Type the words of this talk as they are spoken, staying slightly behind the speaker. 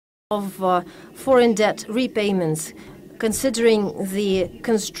of foreign debt repayments, considering the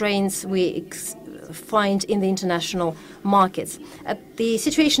constraints we find in the international markets. The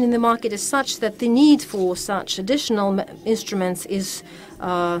situation in the market is such that the need for such additional instruments is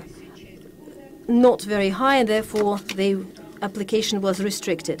not very high, and therefore the application was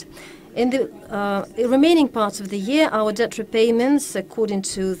restricted. In the remaining parts of the year, our debt repayments, according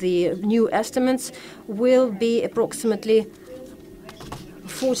to the new estimates, will be approximately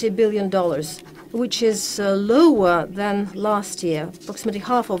 $40 billion, which is lower than last year, approximately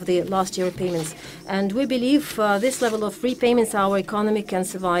half of the last year repayments. And we believe this level of repayments, our economy can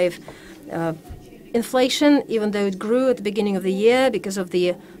survive inflation, even though it grew at the beginning of the year because of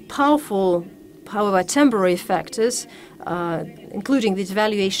the powerful, however, temporary factors, including the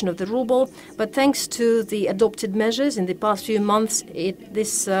devaluation of the ruble. But thanks to the adopted measures in the past few months,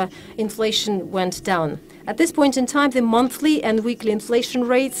 this inflation went down. At this point in time, the monthly and weekly inflation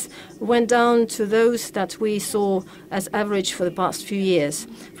rates went down to those that we saw as average for the past few years.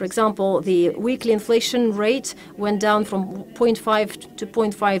 For example, the weekly inflation rate went down from 0.5 to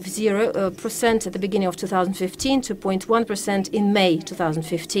 0.50% at the beginning of 2015 to 0.1% in May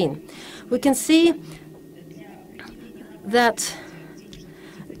 2015. We can see that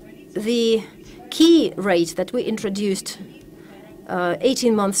the key rate that we introduced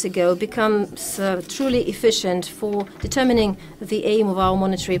 18 months ago becomes truly efficient for determining the aim of our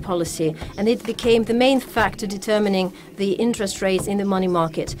monetary policy, and it became the main factor determining the interest rates in the money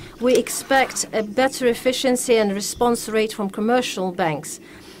market. We expect a better efficiency and response rate from commercial banks.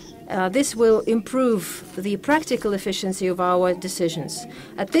 This will improve the practical efficiency of our decisions.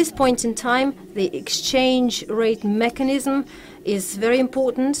 At this point in time, the exchange rate mechanism is very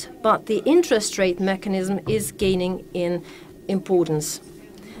important, but the interest rate mechanism is gaining in importance.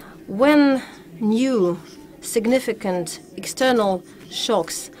 When new significant external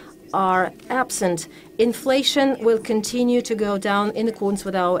shocks are absent, inflation will continue to go down in accordance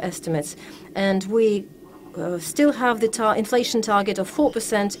with our estimates, and we still have the inflation target of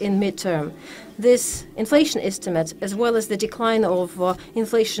 4% in midterm. This inflation estimate, as well as the decline of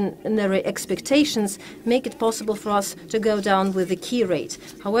inflationary expectations, make it possible for us to go down with the key rate.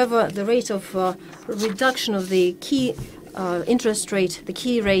 However, the rate of reduction of the key interest rate, the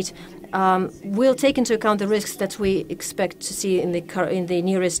key rate, will take into account the risks that we expect to see in the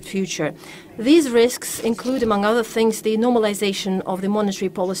nearest future. These risks include, among other things, the normalization of the monetary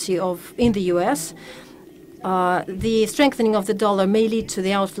policy in the U.S. The strengthening of the dollar may lead to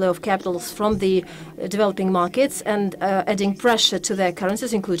the outflow of capitals from the developing markets and adding pressure to their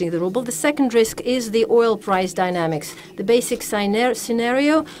currencies, including the ruble. The second risk is the oil price dynamics. The basic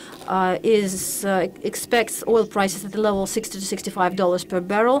scenario expects oil prices at the level of $60 to $65 per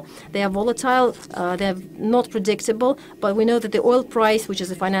barrel. They are volatile, they're not predictable, but we know that the oil price, which is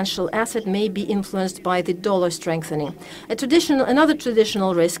a financial asset, may be influenced by the dollar strengthening. Another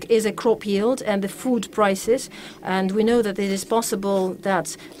traditional risk is a crop yield and the food prices, and we know that it is possible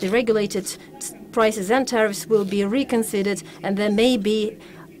that the regulated prices and tariffs will be reconsidered, and there may be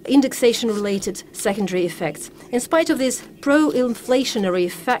indexation-related secondary effects. In spite of these pro-inflationary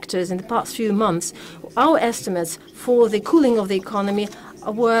factors in the past few months, our estimates for the cooling of the economy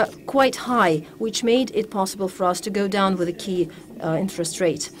were quite high, which made it possible for us to go down with the key interest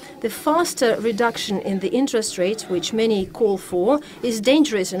rate. The faster reduction in the interest rate, which many call for, is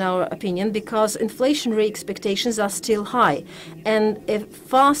dangerous in our opinion because inflationary expectations are still high, and a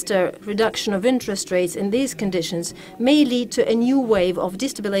faster reduction of interest rates in these conditions may lead to a new wave of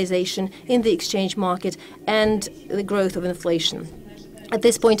destabilization in the exchange market and the growth of inflation. At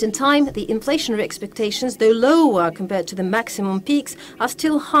this point in time, the inflationary expectations, though lower compared to the maximum peaks, are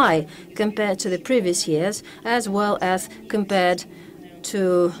still high compared to the previous years, as well as compared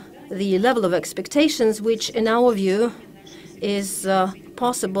to the level of expectations, which, in our view, is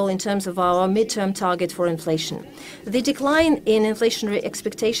possible in terms of our midterm target for inflation. The decline in inflationary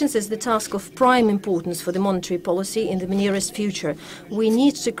expectations is the task of prime importance for the monetary policy in the nearest future. We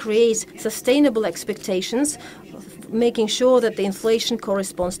need to create sustainable expectations, making sure that the inflation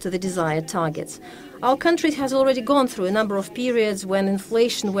corresponds to the desired targets. Our country has already gone through a number of periods when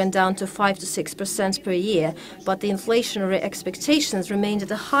inflation went down to 5 to 6% per year, but the inflationary expectations remained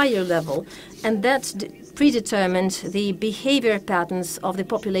at a higher level, and that predetermined the behavior patterns of the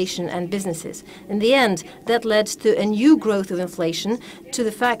population and businesses. In the end, that led to a new growth of inflation, to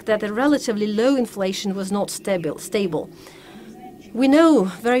the fact that the relatively low inflation was not stable. We know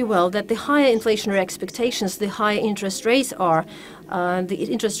very well that the higher inflationary expectations, the higher interest rates are, the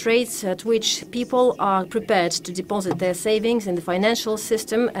interest rates at which people are prepared to deposit their savings in the financial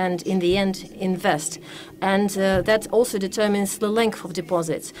system and in the end invest. And that also determines the length of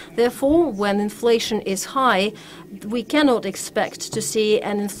deposits. Therefore, when inflation is high, we cannot expect to see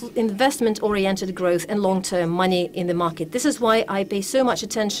an investment-oriented growth and long-term money in the market. This is why I pay so much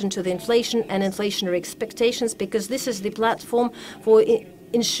attention to the inflation and inflationary expectations, because this is the platform for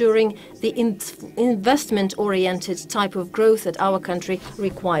ensuring the investment-oriented type of growth that our country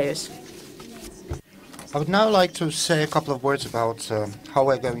requires. I would now like to say a couple of words about how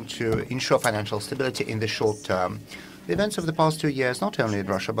we're going to ensure financial stability in the short term. The events of the past 2 years, not only in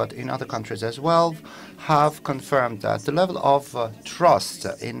Russia but in other countries as well, have confirmed that the level of trust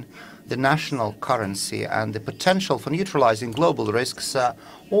in the national currency and the potential for neutralizing global risks,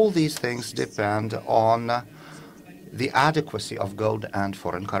 all these things depend on the adequacy of gold and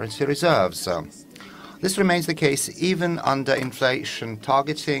foreign currency reserves. This remains the case even under inflation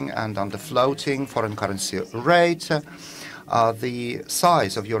targeting and under floating foreign currency rate. The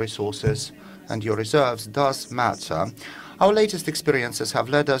size of your resources and your reserves does matter. Our latest experiences have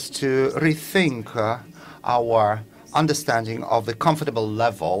led us to rethink our understanding of the comfortable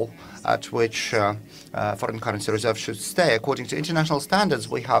level at which foreign currency reserves should stay. According to international standards,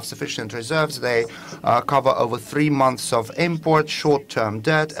 we have sufficient reserves. They cover over 3 months of import, short-term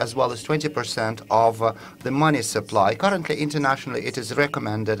debt, as well as 20% of the money supply. Currently, internationally, it is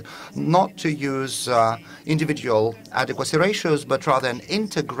recommended not to use individual adequacy ratios, but rather an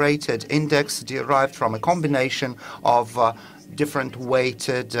integrated index derived from a combination of different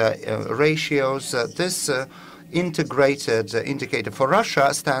weighted ratios. This integrated indicator for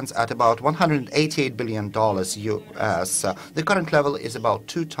Russia stands at about $188 billion US. The current level is about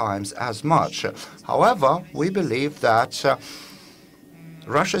 2 times as much. However, we believe that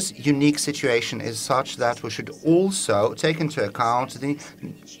Russia's unique situation is such that we should also take into account the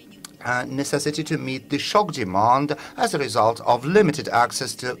necessity to meet the shock demand as a result of limited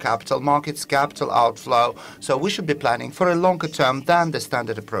access to capital markets, capital outflow. So we should be planning for a longer term than the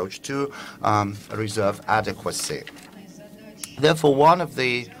standard approach to reserve adequacy. Therefore, one of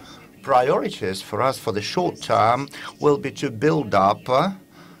the priorities for us for the short term will be to build up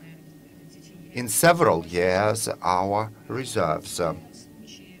in several years our reserves.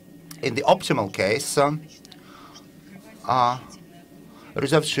 In the optimal case,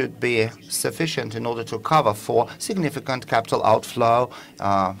 reserves should be sufficient in order to cover for significant capital outflow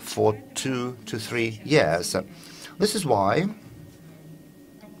for 2 to 3 years. This is why,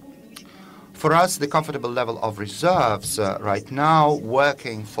 for us, the comfortable level of reserves right now,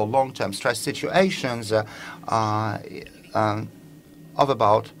 working for long-term stress situations, of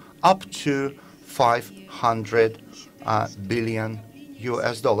about up to 500 billion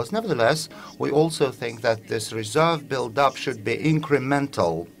US dollars. Nevertheless, we also think that this reserve build-up should be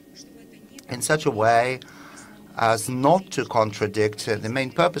incremental in such a way as not to contradict the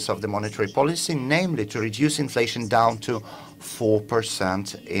main purpose of the monetary policy, namely to reduce inflation down to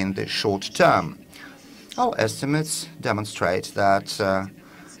 4% in the short term. Our estimates demonstrate that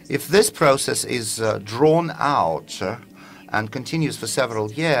if this process is drawn out and continues for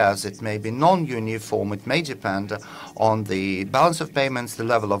several years, it may be non-uniform. It may depend on the balance of payments, the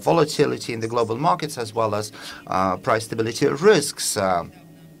level of volatility in the global markets, as well as price stability risks.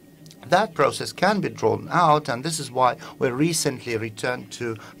 That process can be drawn out, and this is why we recently returned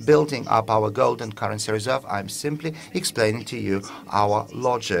to building up our gold and currency reserve. I'm simply explaining to you our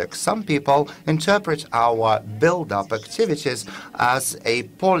logic. Some people interpret our build-up activities as a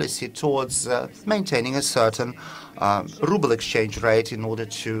policy towards maintaining a certain ruble exchange rate in order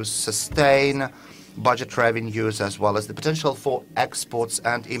to sustain budget revenues as well as the potential for exports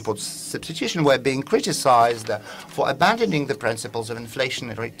and imports substitution. We're being criticized for abandoning the principles of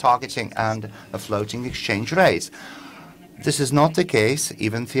inflationary targeting and a floating exchange rate. This is not the case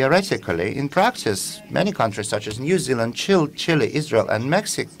even theoretically. In practice, many countries such as New Zealand, Chile, Israel and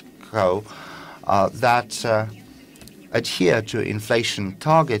Mexico that adhere to inflation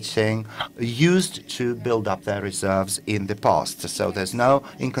targeting used to build up their reserves in the past. So there's no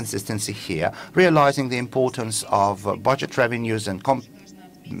inconsistency here. Realizing the importance of budget revenues and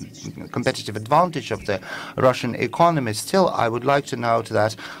competitive advantage of the Russian economy, still I would like to note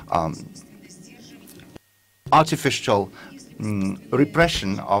that artificial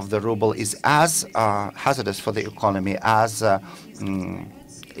repression of the ruble is as hazardous for the economy as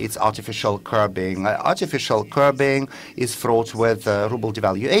its artificial curbing. Artificial curbing is fraught with ruble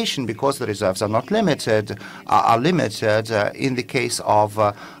devaluation because the reserves are not limited, are limited. In the case of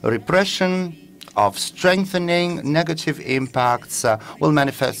repression, of strengthening. Negative impacts will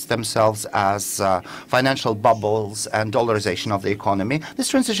manifest themselves as financial bubbles and dollarization of the economy. This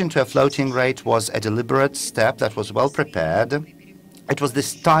transition to a floating rate was a deliberate step that was well prepared. It was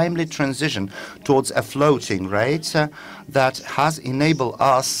this timely transition towards a floating rate that has enabled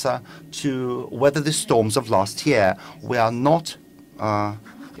us to weather the storms of last year. We are not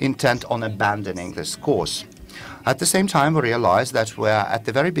intent on abandoning this course. At the same time, we realize that we're at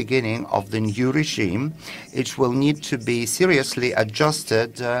the very beginning of the new regime. It will need to be seriously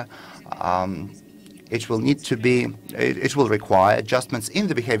adjusted. It will require adjustments in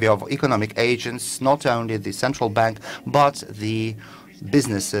the behavior of economic agents, not only the central bank, but the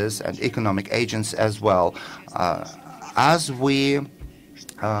businesses and economic agents as well. As we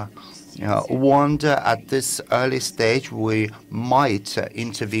warned at this early stage, we might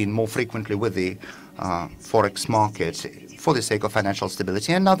intervene more frequently with the forex market for the sake of financial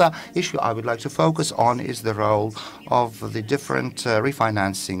stability. Another issue I would like to focus on is the role of the different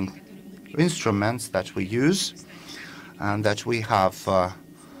refinancing instruments that we use and that we have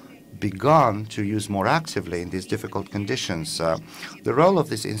begun to use more actively in these difficult conditions. The role of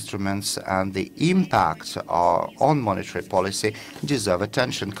these instruments and the impact on monetary policy deserve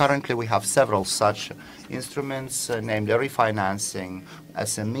attention. Currently, we have several such instruments, namely refinancing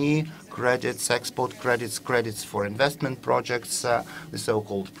SME credits, export credits, credits for investment projects, the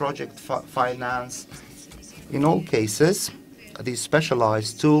so-called project finance. In all cases, these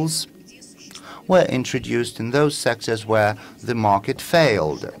specialized tools were introduced in those sectors where the market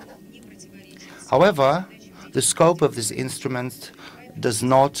failed. However, the scope of this instrument does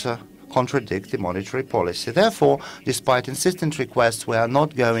not contradict the monetary policy. Therefore, despite insistent requests, we are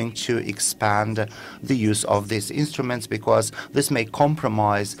not going to expand the use of these instruments because this may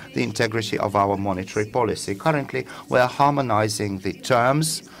compromise the integrity of our monetary policy. Currently, we are harmonizing the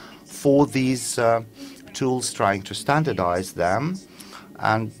terms for these tools, trying to standardize them.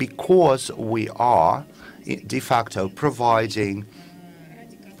 And because we are de facto providing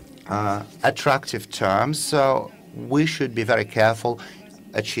attractive terms, so we should be very careful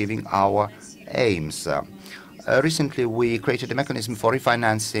achieving our aims. Recently, we created a mechanism for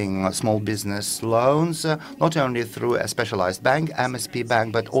refinancing small business loans, not only through a specialized bank, MSP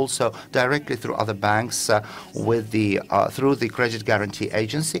bank, but also directly through other banks through the Credit Guarantee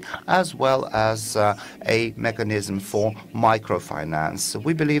Agency, as well as a mechanism for microfinance.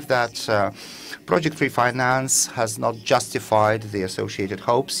 We believe that project refinance has not justified the associated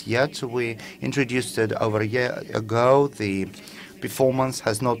hopes yet. We introduced it over a year ago. The performance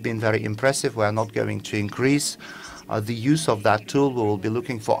has not been very impressive. We are not going to increase the use of that tool. We will be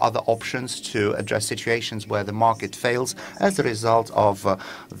looking for other options to address situations where the market fails as a result of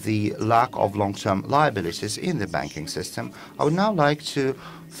the lack of long-term liabilities in the banking system. I would now like to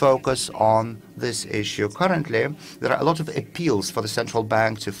focus on this issue. Currently, there are a lot of appeals for the central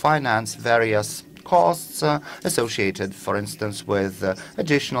bank to finance various costs associated, for instance, with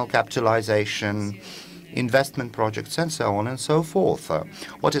additional capitalization, investment projects, and so on and so forth.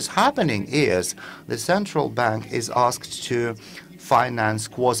 What is happening is the central bank is asked to finance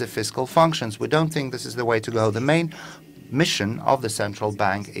quasi-fiscal functions. We don't think this is the way to go. The main mission of the central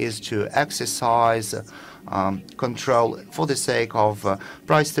bank is to exercise control for the sake of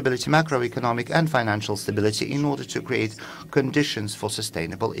price stability, macroeconomic and financial stability in order to create conditions for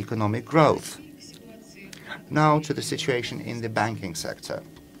sustainable economic growth. Now to the situation in the banking sector.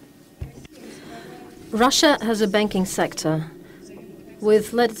 Russia has a banking sector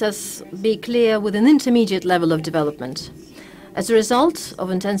with, let us be clear, with an intermediate level of development. As a result of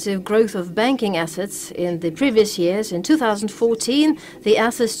intensive growth of banking assets in the previous years, in 2014, the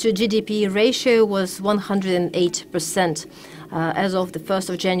assets to GDP ratio was 108%. As of the 1st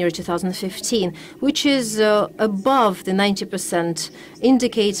of January 2015, which is above the 90%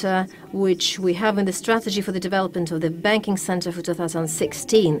 indicator which we have in the strategy for the development of the banking sector for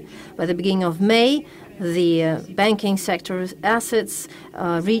 2016. By the beginning of May, the banking sector's assets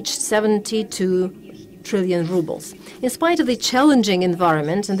reached 72 trillion rubles. In spite of the challenging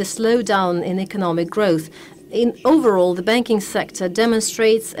environment and the slowdown in economic growth, overall, the banking sector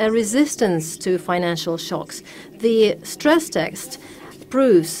demonstrates a resistance to financial shocks. The stress test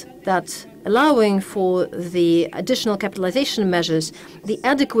proves that allowing for the additional capitalization measures, the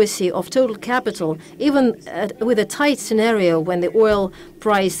adequacy of total capital, even with a tight scenario when the oil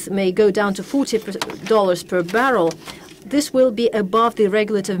price may go down to $40 per barrel, this will be above the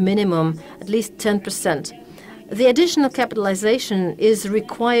regulative minimum, at least 10%. The additional capitalization is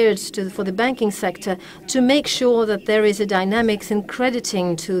required for the banking sector to make sure that there is a dynamics in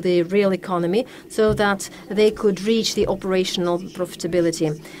crediting to the real economy so that they could reach the operational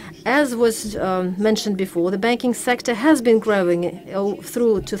profitability. As was mentioned before, the banking sector has been growing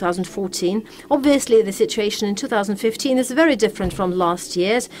through 2014. Obviously, the situation in 2015 is very different from last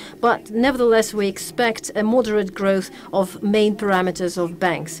year's, but nevertheless, we expect a moderate growth of main parameters of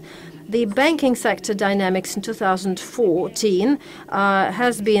banks. The banking sector dynamics in 2014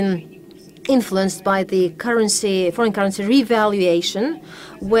 has been influenced by the foreign currency revaluation.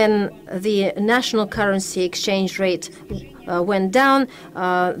 When the national currency exchange rate went down,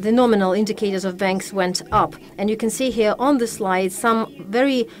 the nominal indicators of banks went up. And you can see here on the slide some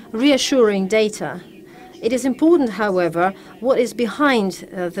very reassuring data. It is important, however, what is behind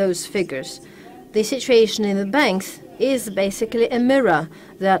those figures. The situation in the banks is basically a mirror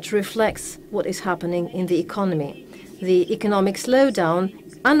that reflects what is happening in the economy. The economic slowdown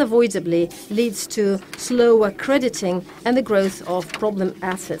unavoidably leads to slower crediting and the growth of problem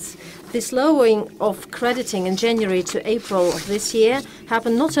assets. The slowing of crediting in January to April of this year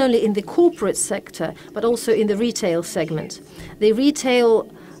happened not only in the corporate sector, but also in the retail segment. The retail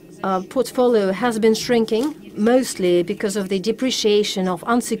portfolio has been shrinking, mostly because of the depreciation of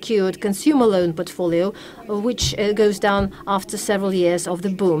unsecured consumer loan portfolio, which goes down after several years of the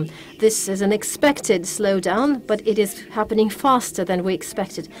boom. This is an expected slowdown, but it is happening faster than we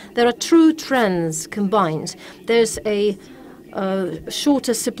expected. There are two trends combined. There's a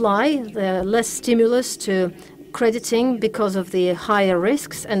shorter supply, less stimulus to crediting because of the higher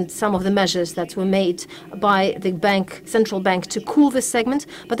risks and some of the measures that were made by the central bank to cool this segment.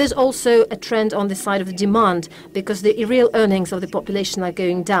 But there's also a trend on the side of the demand because the real earnings of the population are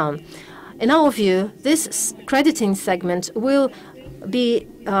going down. In our view, this crediting segment will be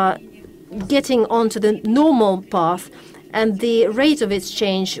getting onto the normal path, and the rate of its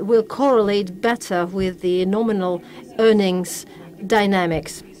change will correlate better with the nominal earnings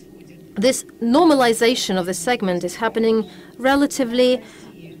dynamics. This normalization of the segment is happening relatively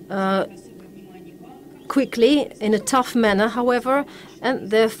quickly, in a tough manner, however,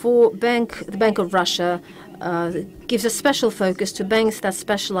 and therefore the Bank of Russia gives a special focus to banks that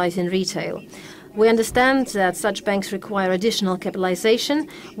specialize in retail. We understand that such banks require additional capitalization.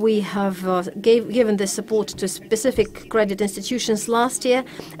 We have given this support to specific credit institutions last year.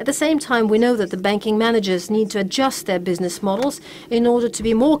 At the same time, we know that the banking managers need to adjust their business models in order to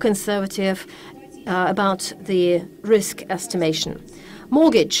be more conservative about the risk estimation.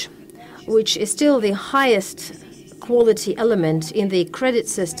 Mortgage, which is still the highest quality element in the credit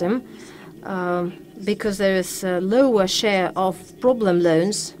system, because there is a lower share of problem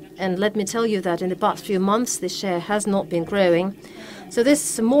loans. And let me tell you that in the past few months, this share has not been growing. So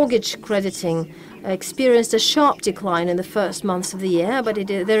this mortgage crediting experienced a sharp decline in the first months of the year, but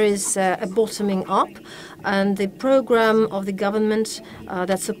there is a bottoming up. And the program of the government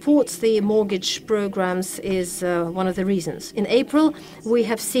that supports the mortgage programs is one of the reasons. In April, we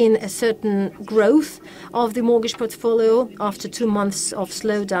have seen a certain growth of the mortgage portfolio after 2 months of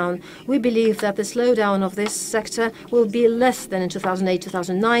slowdown. We believe that the slowdown of this sector will be less than in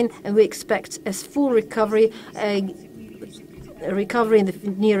 2008-2009, and we expect a full recovery, a recovery in the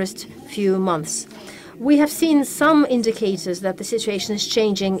nearest few months. We have seen some indicators that the situation is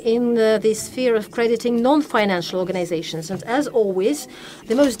changing in the sphere of crediting non-financial organizations. And as always,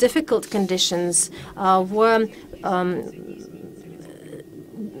 the most difficult conditions were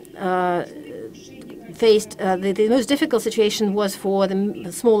faced. The most difficult situation was for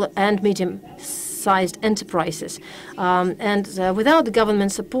the small and medium-sized enterprises. Without the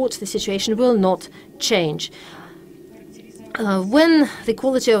government support, the situation will not change. When the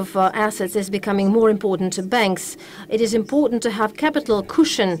quality of assets is becoming more important to banks, it is important to have capital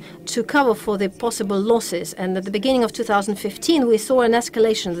cushion to cover for the possible losses. And at the beginning of 2015, we saw an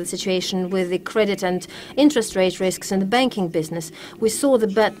escalation of the situation with the credit and interest rate risks in the banking business. We saw the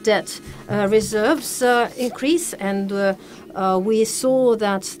bad debt reserves increase, and we saw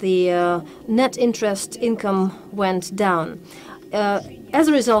that the net interest income went down. As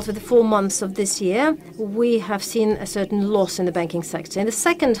a result of the 4 months of this year, we have seen a certain loss in the banking sector. In the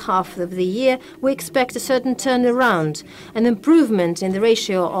second half of the year, we expect a certain turnaround, an improvement in the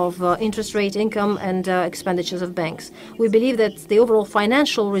ratio of interest rate income and expenditures of banks. We believe that the overall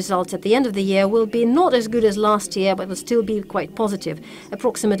financial result at the end of the year will be not as good as last year, but will still be quite positive,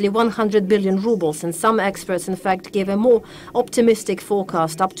 approximately 100 billion rubles. And some experts, in fact, give a more optimistic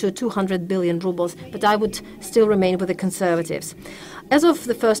forecast, up to 200 billion rubles, but I would still remain with the conservatives. As of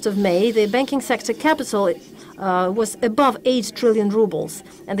the 1st of May, the banking sector capital was above 8 trillion rubles.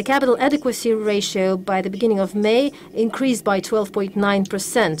 And the capital adequacy ratio by the beginning of May increased by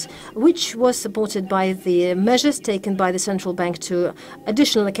 12.9%, which was supported by the measures taken by the central bank to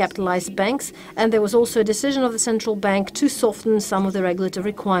additionally capitalize banks. And there was also a decision of the central bank to soften some of the regulatory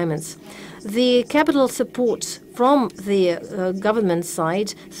requirements. The capital support from the government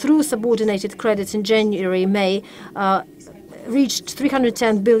side through subordinated credits in January, May, reached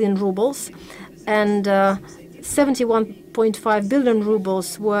 310 billion rubles, and 71.5 billion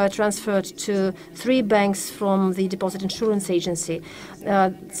rubles were transferred to 3 banks from the Deposit Insurance Agency.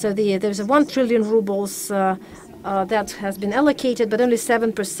 So there's 1 trillion rubles that has been allocated, but only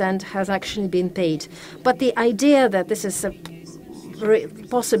 7% has actually been paid. But the idea that this is a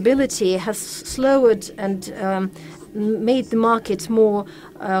possibility has slowed and made the market more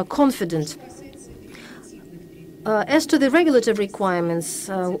confident. As to the regulatory requirements,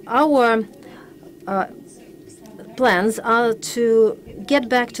 our plans are to get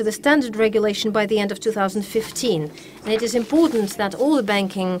back to the standard regulation by the end of 2015. And it is important that all the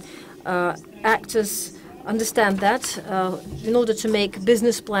banking actors understand that in order to make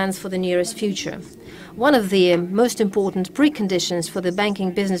business plans for the nearest future. One of the most important preconditions for the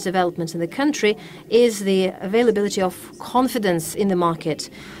banking business development in the country is the availability of confidence in the market.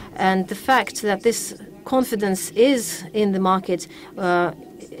 And the fact that this confidence is in the market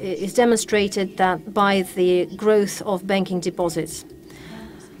is demonstrated that by the growth of banking deposits.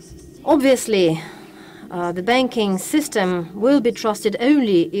 Obviously, the banking system will be trusted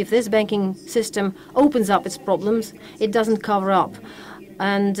only if this banking system opens up its problems, it doesn't cover up.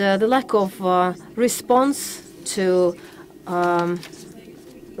 And the lack of response to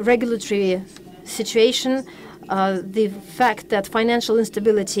regulatory situation, the fact that financial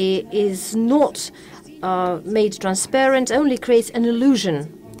instability is not made transparent only creates an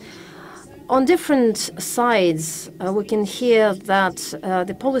illusion. On different sides, we can hear that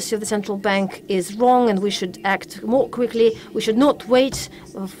the policy of the central bank is wrong and we should act more quickly. We should not wait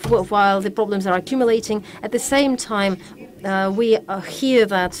while the problems are accumulating. At the same time, we hear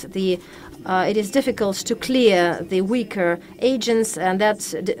that it is difficult to clear the weaker agents, and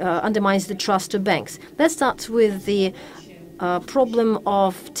that undermines the trust of banks. Let's start with the problem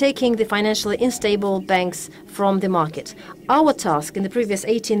of taking the financially unstable banks from the market. Our task in the previous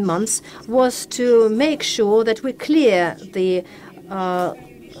 18 months was to make sure that we clear the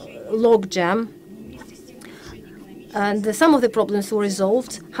logjam, and some of the problems were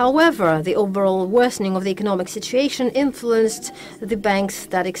resolved. However, the overall worsening of the economic situation influenced the banks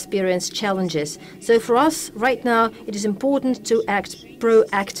that experienced challenges. So for us, right now, it is important to act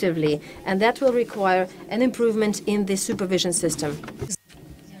proactively, and that will require an improvement in the supervision system.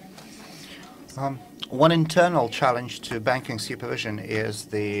 One internal challenge to banking supervision is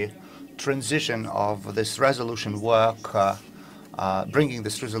the transition of this resolution work, bringing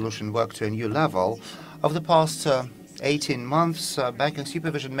this resolution work to a new level. Over the past 18 months, banking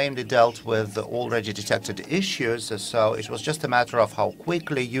supervision mainly dealt with already detected issues, so it was just a matter of how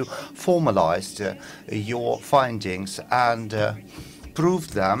quickly you formalized your findings and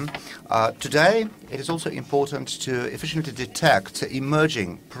proved them. Today, it is also important to efficiently detect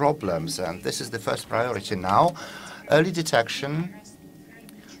emerging problems, and this is the first priority now. Early detection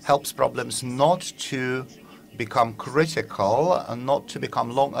helps problems not to become critical and not to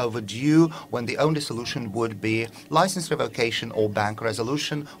become long overdue when the only solution would be license revocation or bank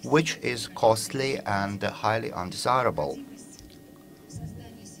resolution, which is costly and highly undesirable.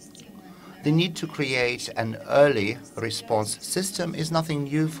 The need to create an early response system is nothing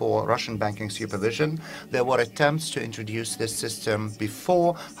new for Russian banking supervision. There were attempts to introduce this system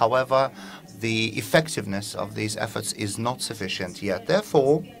before. However, the effectiveness of these efforts is not sufficient yet.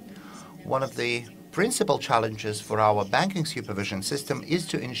 Therefore, one of the principal challenges for our banking supervision system is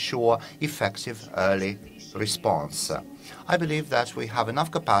to ensure effective early response. I believe that we have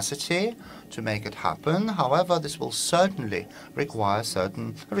enough capacity to make it happen. However, this will certainly require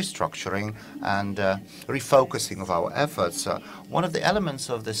certain restructuring and refocusing of our efforts. One of the elements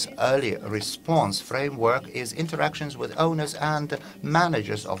of this early response framework is interactions with owners and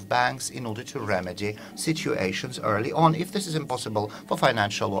managers of banks in order to remedy situations early on. If this is impossible for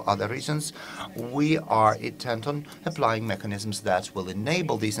financial or other reasons, we are intent on applying mechanisms that will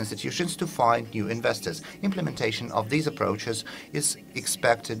enable these institutions to find new investors. Implementation of these approaches is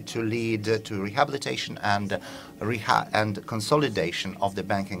expected to lead to rehabilitation and consolidation of the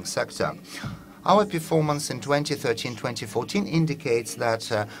banking sector. Our performance in 2013-2014 indicates that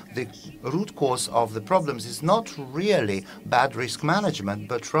the root cause of the problems is not really bad risk management,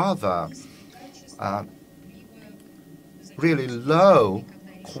 but rather really low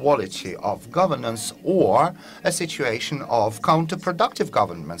quality of governance or a situation of counterproductive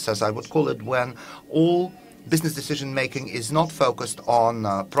governments, as I would call it, when all business decision-making is not focused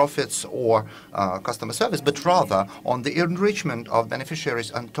on profits or customer service, but rather on the enrichment of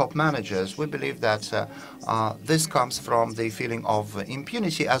beneficiaries and top managers. We believe that this comes from the feeling of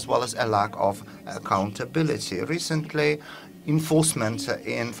impunity as well as a lack of accountability. Recently, enforcement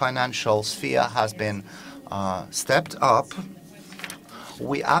in financial sphere has been stepped up.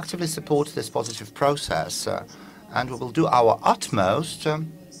 We actively support this positive process, and we will do our utmost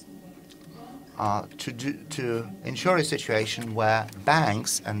to ensure a situation where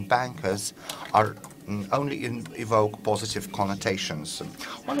banks and bankers are only evoke positive connotations.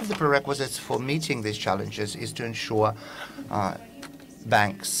 One of the prerequisites for meeting these challenges is to ensure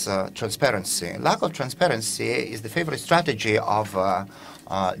banks' transparency. Lack of transparency is the favorite strategy of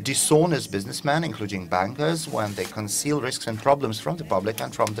dishonest businessmen, including bankers, when they conceal risks and problems from the public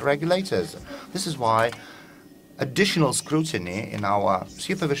and from the regulators. This is why additional scrutiny in our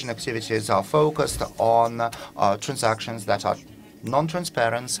supervision activities are focused on transactions that are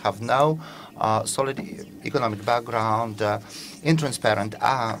non-transparent, have no solid economic background, intransparent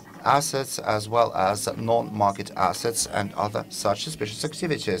assets, as well as non-market assets and other such suspicious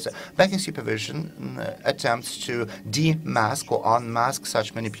activities. Banking supervision attempts to demask or unmask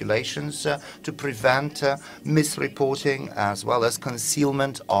such manipulations to prevent misreporting as well as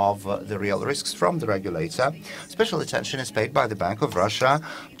concealment of the real risks from the regulator. Special attention is paid by the Bank of Russia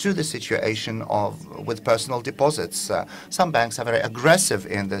to the situation with personal deposits. Some banks are very aggressive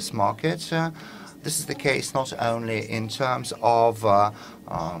in this market. This is the case not only in terms of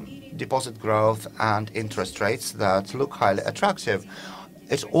deposit growth and interest rates that look highly attractive.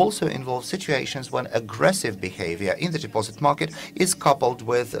 It also involves situations when aggressive behavior in the deposit market is coupled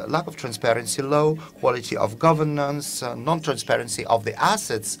with lack of transparency, low quality of governance, non-transparency of the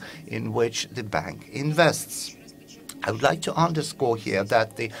assets in which the bank invests. I would like to underscore here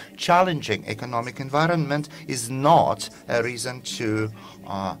that the challenging economic environment is not a reason to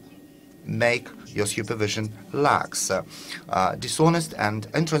make your supervision lax. Dishonest and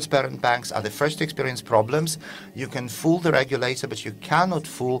intransparent banks are the first to experience problems. You can fool the regulator, but you cannot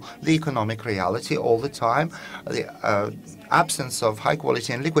fool the economic reality all the time. The absence of high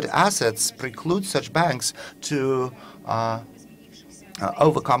quality and liquid assets precludes such banks to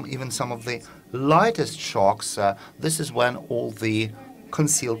overcome even some of the lightest shocks. This is when all the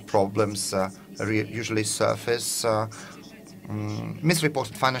concealed problems usually surface.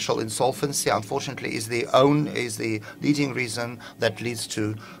 Misreported financial insolvency, unfortunately, is the leading reason that leads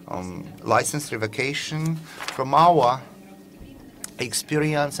to license revocation. From our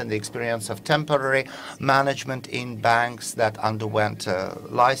experience and the experience of temporary management in banks that underwent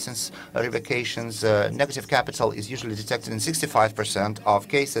license revocations, negative capital is usually detected in 65% of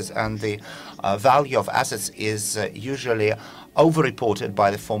cases, and the value of assets is usually overreported by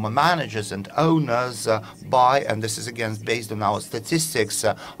the former managers and owners and this is again based on our statistics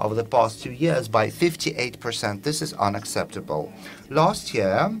over the past 2 years, by 58%. This is unacceptable. Last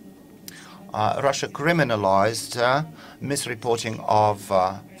year, Russia criminalized misreporting of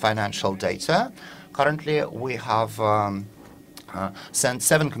financial data. Currently, we have sent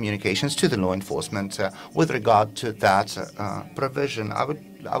 7 communications to the law enforcement with regard to that provision.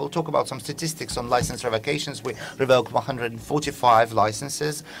 I will talk about some statistics on license revocations. We revoked 145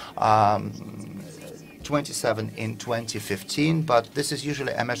 licenses, 27 in 2015, but this is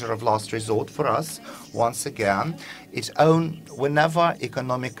usually a measure of last resort for us. Once again, whenever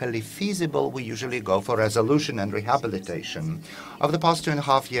economically feasible, we usually go for resolution and rehabilitation. Over the past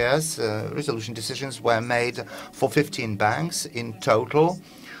 2.5 years, resolution decisions were made for 15 banks in total.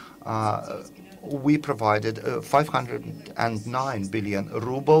 We provided 509 billion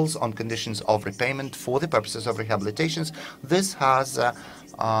rubles on conditions of repayment for the purposes of rehabilitations. This has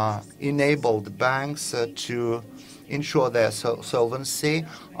enabled banks to ensure their solvency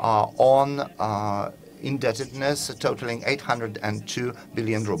on indebtedness totaling 802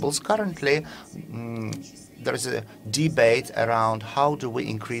 billion rubles. Currently, there is a debate around how do we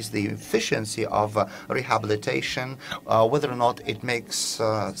increase the efficiency of rehabilitation, whether or not it makes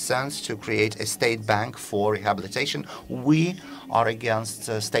sense to create a state bank for rehabilitation. We are against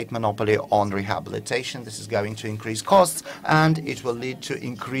state monopoly on rehabilitation. This is going to increase costs, and it will lead to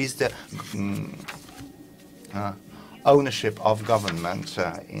increased ownership of government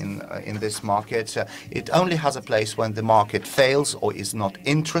in this market. It only has a place when the market fails or is not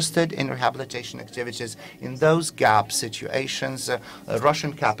interested in rehabilitation activities. In those gap situations, a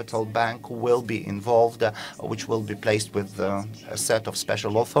Russian capital bank will be involved, which will be placed with a set of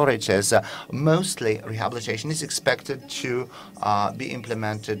special authorities. Mostly, rehabilitation is expected to be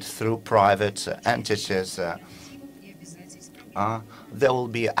implemented through private entities. There will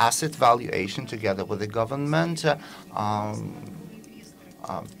be asset valuation together with the government,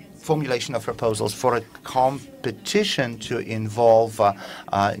 formulation of proposals for a competition to involve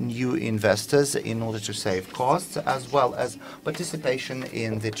new investors in order to save costs, as well as participation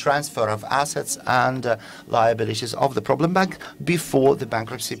in the transfer of assets and liabilities of the problem bank before the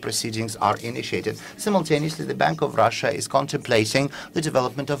bankruptcy proceedings are initiated. Simultaneously, the Bank of Russia is contemplating the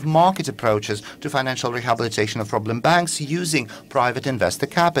development of market approaches to financial rehabilitation of problem banks using private investor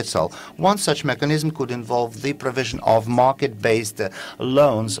capital. One such mechanism could involve the provision of market-based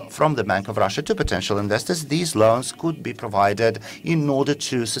loans from the Bank of Russia to potential investors. These loans could be provided in order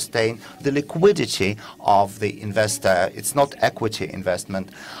to sustain the liquidity of the investor. It's not equity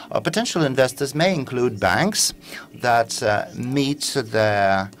investment. Potential investors may include banks that meet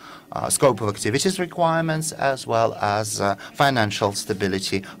the scope of activities requirements as well as financial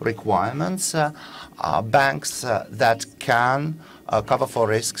stability requirements. Banks that can cover for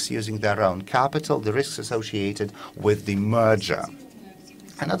risks using their own capital, the risks associated with the merger.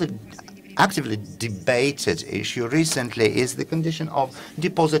 Another actively debated issue recently is the condition of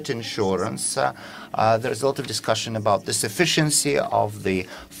deposit insurance. There's a lot of discussion about the sufficiency of the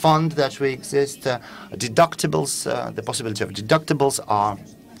fund that we exist. Deductibles, the possibility of deductibles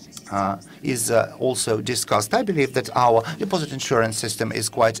is also discussed. I believe that our deposit insurance system is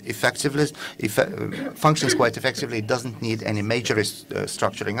quite effectively, functions quite effectively. It doesn't need any major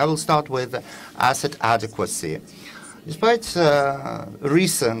restructuring. I will start with asset adequacy. Despite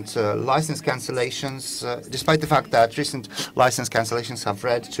recent license cancellations, despite the fact that recent license cancellations have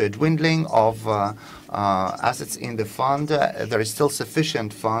led to a dwindling of assets in the fund, there is still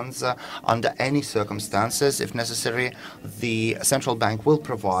sufficient funds under any circumstances. If necessary, the central bank will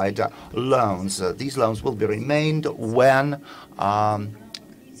provide loans. These loans will be remained when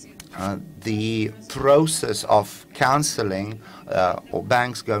the process of cancelling or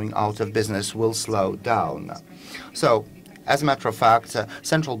banks going out of business will slow down. So, as a matter of fact,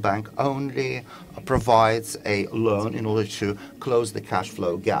 central bank only provides a loan in order to close the cash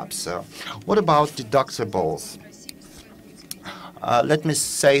flow gaps. What about deductibles? Let me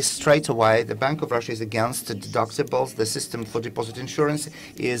say straight away, the Bank of Russia is against deductibles. The system for deposit insurance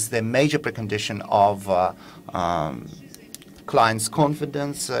is the major precondition of clients'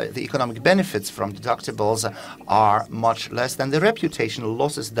 confidence. The economic benefits from deductibles are much less than the reputational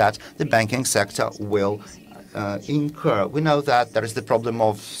losses that the banking sector will incur. We know that there is the problem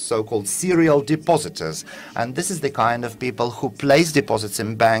of so-called serial depositors, and this is the kind of people who place deposits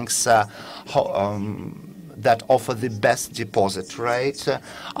in banks that offer the best deposit rate,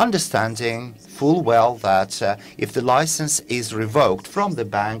 understanding full well that if the license is revoked from the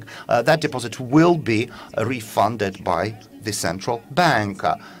bank, that deposit will be refunded by the central bank.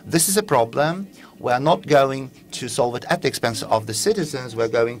 This is a problem. We're not going to solve it at the expense of the citizens. We're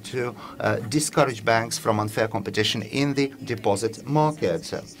going to discourage banks from unfair competition in the deposit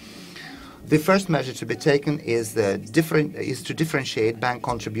market. The first measure to be taken is to differentiate bank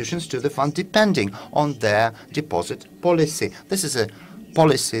contributions to the fund depending on their deposit policy. This is a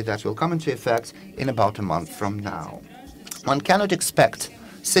policy that will come into effect in about a month from now. One cannot expect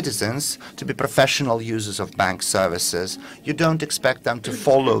citizens to be professional users of bank services. You don't expect them to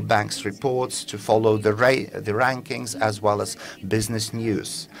follow banks' reports, to follow the rankings as well as business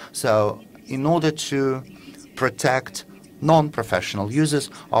news. So in order to protect non-professional users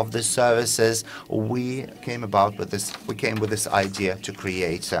of these services, we came with this idea to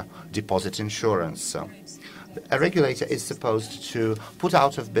create deposit insurance. A regulator is supposed to put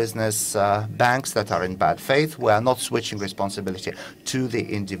out of business banks that are in bad faith. We are not switching responsibility to the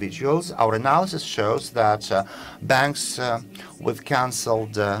individuals. Our analysis shows that banks with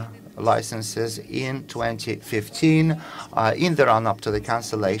cancelled licenses in 2015, in the run-up to the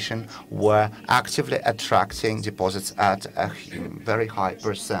cancellation, were actively attracting deposits at a very high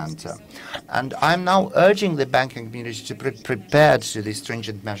percent. And I'm now urging the banking community to be prepared to these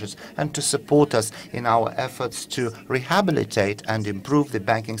stringent measures and to support us in our efforts to rehabilitate and improve the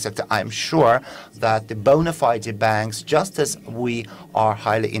banking sector. I'm sure that the bona fide banks, just as we, are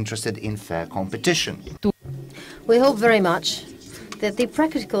highly interested in fair competition. We hope very much that the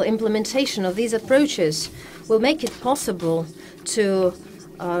practical implementation of these approaches will make it possible to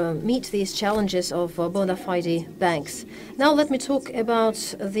meet these challenges of bona fide banks. Now let me talk about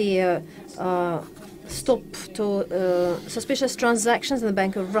the stop to suspicious transactions, and the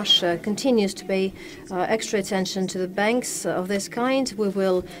Bank of Russia continues to pay extra attention to the banks of this kind. We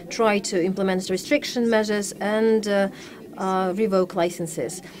will try to implement restriction measures and revoke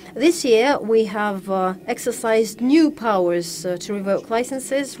licenses. This year we have exercised new powers to revoke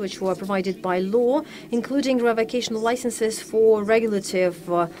licenses which were provided by law, including revocation of licenses for regulative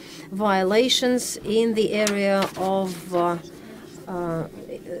violations in the area of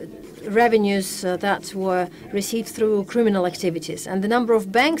revenues that were received through criminal activities. And the number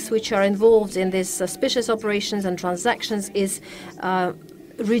of banks which are involved in these suspicious operations and transactions is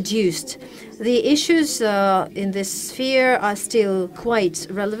reduced. The issues in this sphere are still quite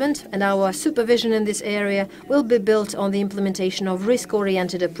relevant, and our supervision in this area will be built on the implementation of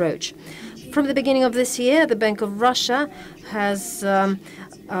risk-oriented approach. From the beginning of this year, the Bank of Russia has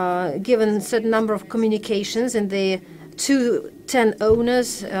given a certain number of communications in the 10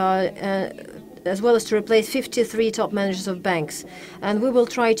 owners, as well as to replace 53 top managers of banks. And we will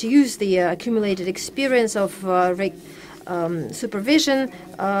try to use the accumulated experience of supervision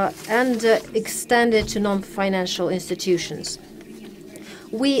and extend it to non-financial institutions.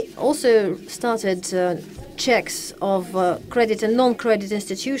 We also started checks of credit and non-credit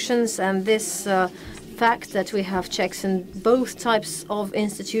institutions, and this fact that we have checks in both types of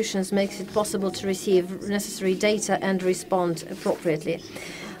institutions makes it possible to receive necessary data and respond appropriately.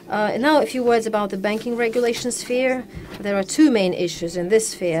 Now a few words about the banking regulation sphere. There are two main issues in this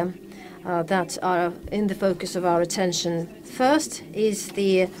sphere that are in the focus of our attention. First is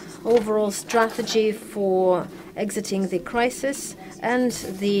the overall strategy for exiting the crisis and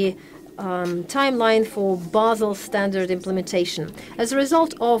the timeline for Basel standard implementation. As a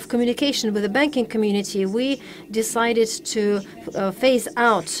result of communication with the banking community, we decided to phase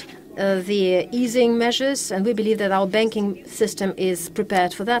out the easing measures, and we believe that our banking system is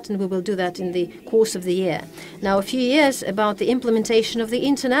prepared for that, and we will do that in the course of the year. Now, a few years about the implementation of the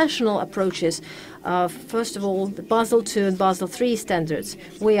international approaches. First of all, the Basel II and Basel III standards.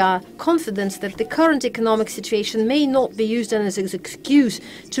 We are confident that the current economic situation may not be used as an excuse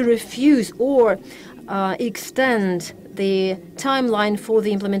to refuse or extend the timeline for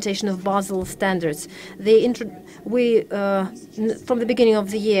the implementation of Basel standards. We, from the beginning of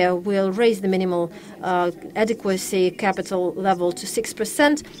the year, will raise the minimal adequacy capital level to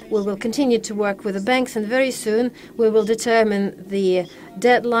 6%. We will continue to work with the banks, and very soon we will determine the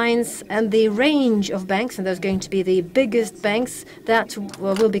deadlines and the range of banks, and there's going to be the biggest banks that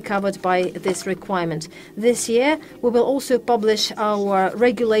will be covered by this requirement. This year, we will also publish our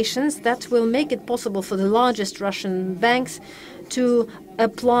regulations that will make it possible for the largest Russian banks to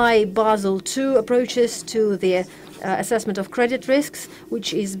apply Basel II approaches to the assessment of credit risks,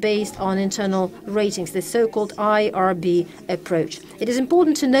 which is based on internal ratings, the so-called IRB approach. It is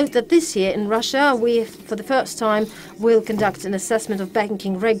important to note that this year in Russia, we, for the first time, will conduct an assessment of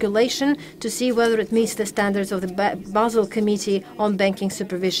banking regulation to see whether it meets the standards of the Basel Committee on Banking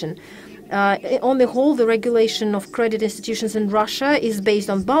Supervision. On the whole, the regulation of credit institutions in Russia is based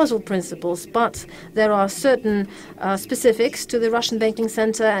on Basel principles, but there are certain specifics to the Russian banking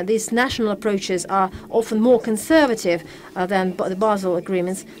center, and these national approaches are often more conservative than the Basel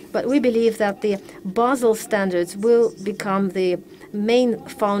agreements. But we believe that the Basel standards will become the main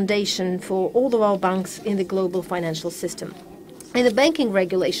foundation for all of our banks in the global financial system. In the banking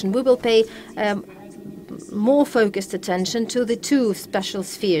regulation, we will pay more focused attention to the two special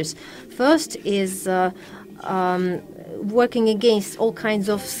spheres. First is working against all kinds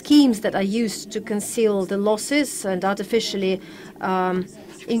of schemes that are used to conceal the losses and artificially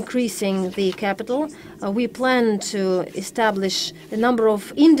increasing the capital. We plan to establish a number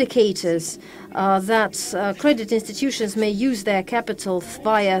of indicators that credit institutions may use their capital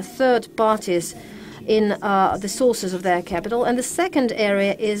via third parties in the sources of their capital. And the second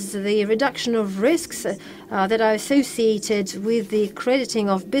area is the reduction of risks that are associated with the crediting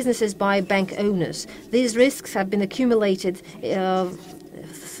of businesses by bank owners. These risks have been accumulated in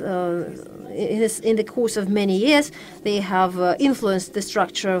the course of many years. They have influenced the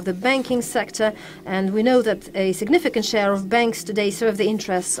structure of the banking sector, and we know that a significant share of banks today serve the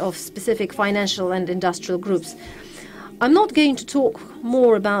interests of specific financial and industrial groups. I'm not going to talk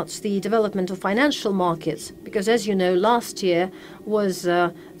more about the development of financial markets, because, as you know, last year was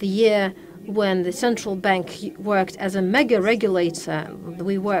the year when the central bank worked as a mega regulator.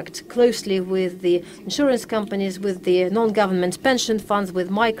 We worked closely with the insurance companies, with the non-government pension funds, with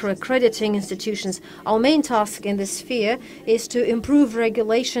micro-accrediting institutions. Our main task in this sphere is to improve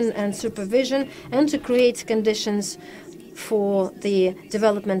regulation and supervision and to create conditions for the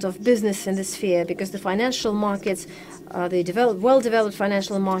development of business in the sphere, because the financial markets, well-developed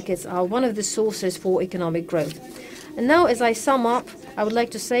financial markets, are one of the sources for economic growth. And now, as I sum up, I would like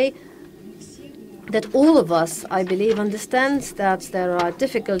to say that all of us, I believe, understand that there are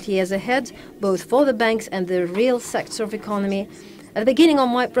difficult years ahead, both for the banks and the real sector of economy. At the beginning of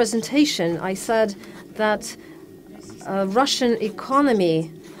my presentation, I said that Russian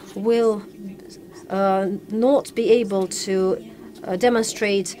economy will not be able to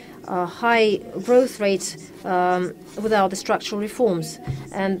demonstrate high growth rates without the structural reforms.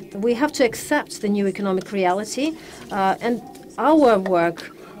 And we have to accept the new economic reality, and our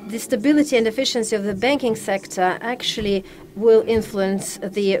work, the stability and efficiency of the banking sector, actually will influence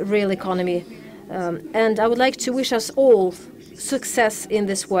the real economy. And I would like to wish us all success in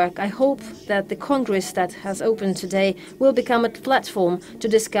this work. I hope that the Congress that has opened today will become a platform to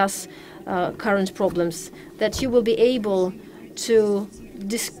discuss current problems, that you will be able to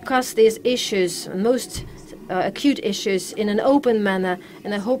discuss these issues, most acute issues, in an open manner,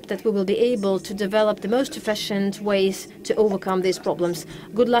 and I hope that we will be able to develop the most efficient ways to overcome these problems.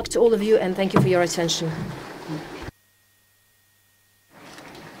 Good luck to all of you, and thank you for your attention.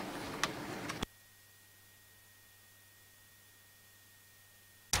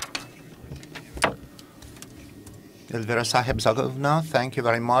 Elvira Nabiullina, thank you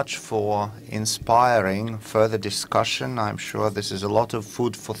very much for inspiring further discussion. I'm sure this is a lot of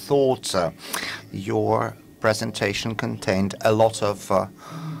food for thought. Your presentation contained a lot of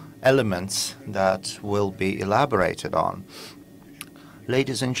elements that will be elaborated on.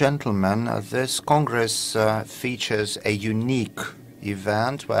 Ladies and gentlemen, this Congress features a unique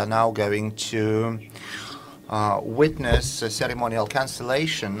event. We're now going to witness a ceremonial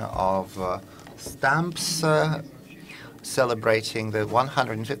cancellation of stamps celebrating the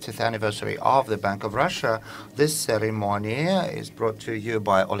 150th anniversary of the Bank of Russia. This ceremony is brought to you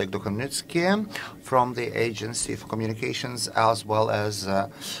by Oleg Dukhovnytsky from the Agency for Communications, as well as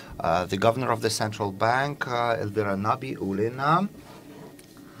the Governor of the Central Bank, Elvira Nabiullina.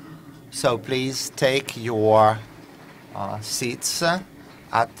 So please take your seats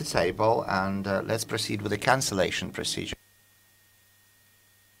at the table, and let's proceed with the cancellation procedure.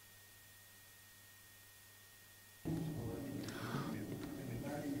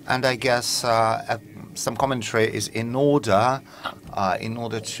 And I guess some commentary is in order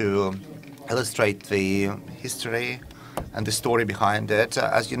to illustrate the history and the story behind it.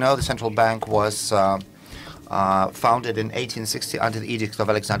 As you know, the central bank was founded in 1860 under the Edict of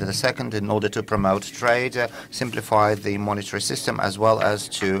Alexander II in order to promote trade, simplify the monetary system, as well as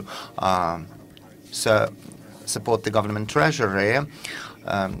to support the government treasury.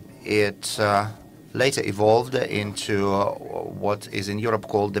 It later evolved into what is in Europe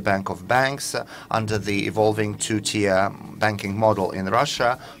called the Bank of Banks, under the evolving two-tier banking model in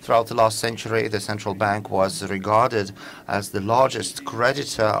Russia. Throughout the last century, the central bank was regarded as the largest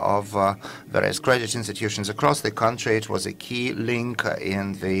creditor of various credit institutions across the country. It was a key link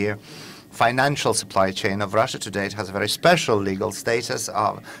in the financial supply chain of Russia. Today, it has a very special legal status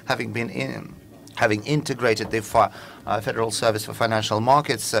of having integrated the Federal Service for Financial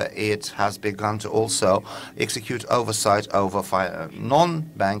Markets. It has begun to also execute oversight over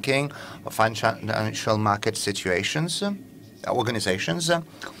non-banking financial market organizations.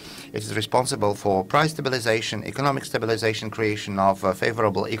 It is responsible for price stabilization, economic stabilization, creation of a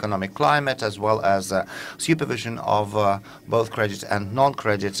favorable economic climate, as well as supervision of both credit and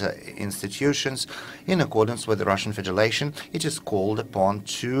non-credit institutions. In accordance with the Russian Federation, it is called upon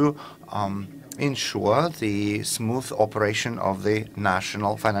to ensure the smooth operation of the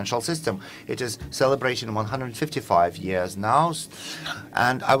national financial system. It is celebrating 155 years now,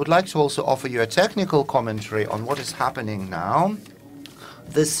 and I would like to also offer you a technical commentary on what is happening now.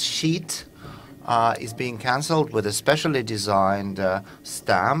 This sheet is being cancelled with a specially designed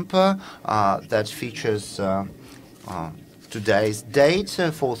stamp that features today's date,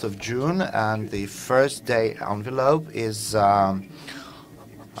 4th of June, and the first day envelope is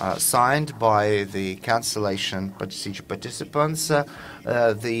signed by the cancellation procedure participants.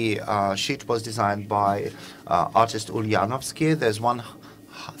 The sheet was designed by artist Ulyanovsky. There's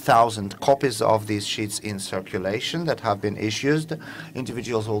 1,000 copies of these sheets in circulation that have been issued.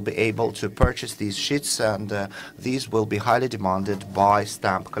 Individuals will be able to purchase these sheets, and these will be highly demanded by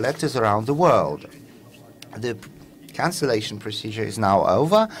stamp collectors around the world. The cancellation procedure is now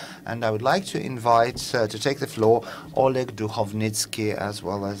over, and I would like to invite to take the floor Oleg Dukhovnytsky, as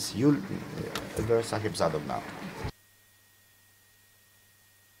well as you, Elvira Nabiullina.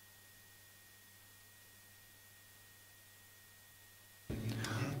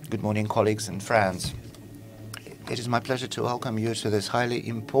 Good morning, colleagues and friends. it is my pleasure to welcome you to this highly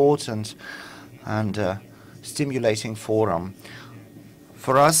important and stimulating forum.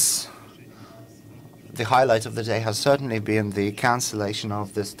 For us, the highlight of the day has certainly been the cancellation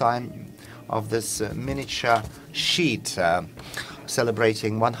of this miniature sheet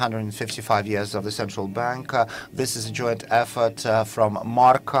celebrating 155 years of the central bank. This is a joint effort from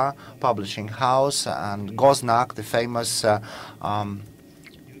Marca Publishing House and Goznak, the famous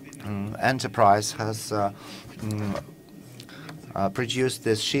enterprise, has produced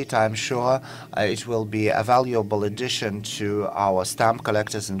this sheet. I'm sure it will be a valuable addition to our stamp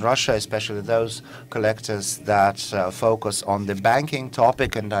collectors in Russia, especially those collectors that focus on the banking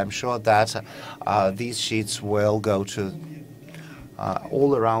topic, and I'm sure that these sheets will go to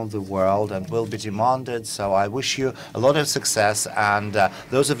all around the world and will be demanded. So I wish you a lot of success, and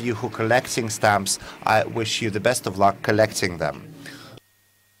those of you who are collecting stamps, I wish you the best of luck collecting them.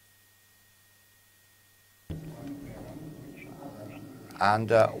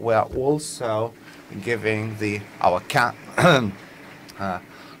 And we are also giving our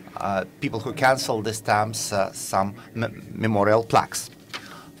people who cancel the stamps some memorial plaques.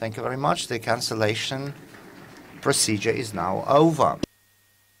 Thank you very much. The cancellation procedure is now over.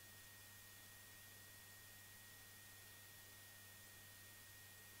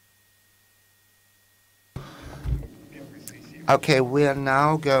 Okay, we are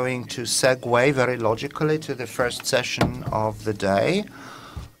now going to segue very logically to the first session of the day.